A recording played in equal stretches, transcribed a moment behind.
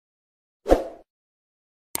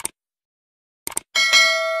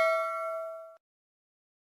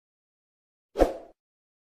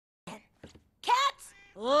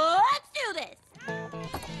Let's do this!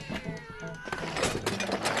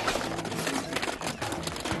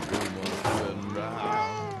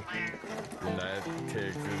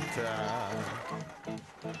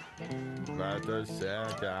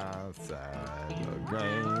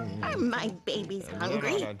 My baby's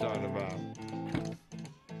hungry.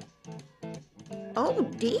 Oh,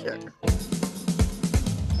 dear.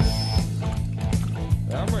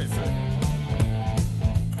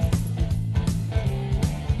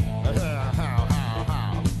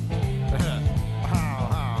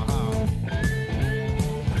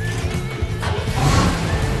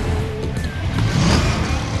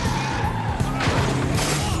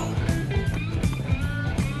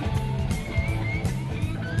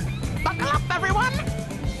 Buckle up, everyone!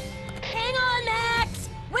 Hang on, Max!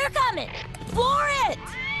 We're coming! Floor it!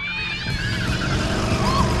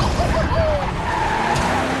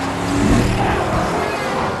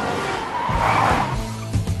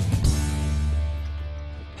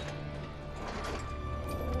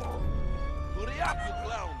 Hurry up, you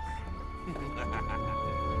clowns!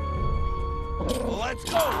 Let's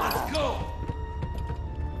go!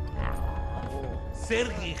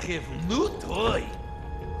 Sergey have new toy.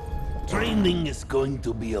 Training is going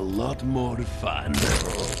to be a lot more fun.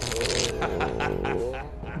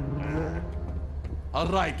 All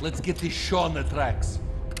right, let's get this show on the tracks.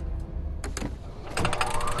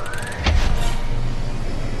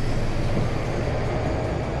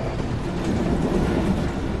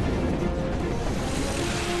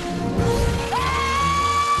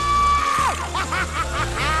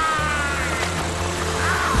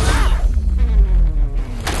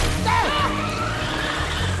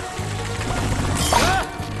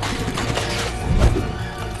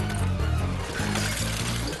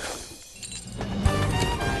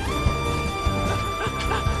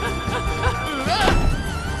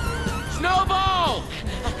 Snowball!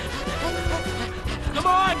 Come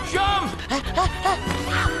on, jump!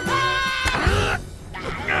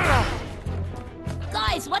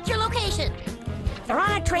 Guys, what's your location? They're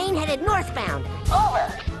on a train headed northbound.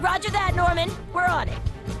 Over. Roger that, Norman. We're on it.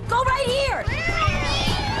 Go right here!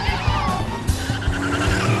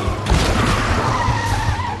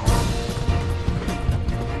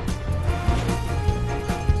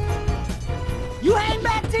 You hang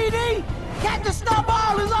back, TD! Captain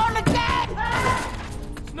Snowball is on the deck!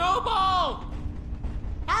 Snowball!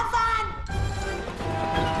 Have fun!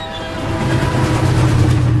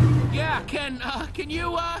 Yeah, can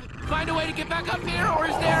you, find a way to get back up here, or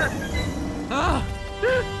is there...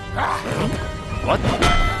 What?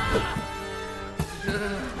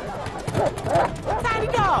 Tiny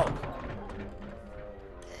dog!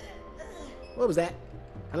 What was that?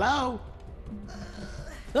 Hello?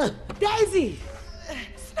 Daisy!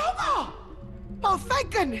 Snowball! Oh, thank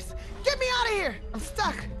goodness! Get me out of here! I'm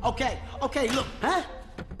stuck. Okay, look, huh?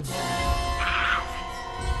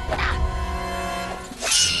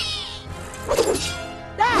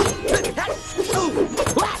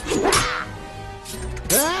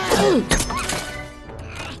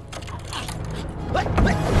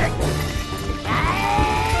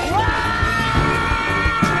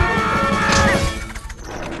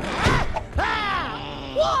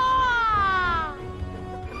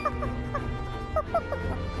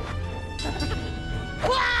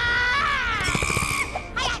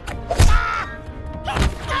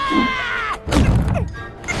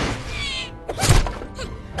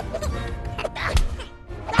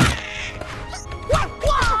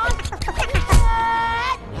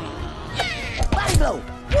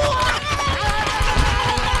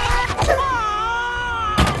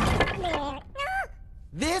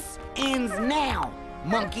 This ends now,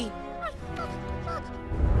 monkey.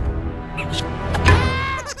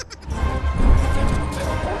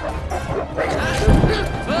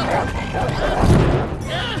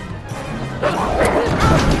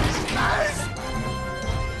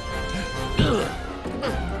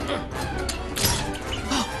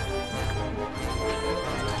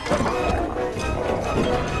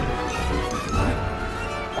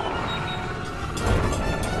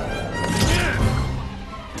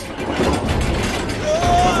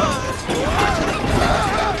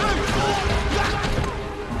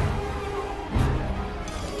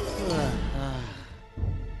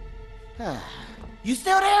 You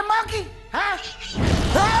still there, monkey? Huh?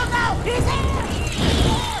 Oh no! He's here!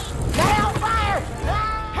 Stay on fire!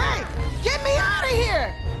 Hey! Get me out of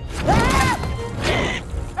here!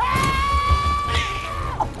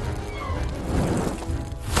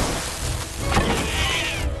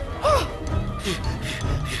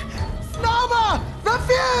 Snowball! The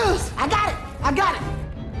fuse! I got it!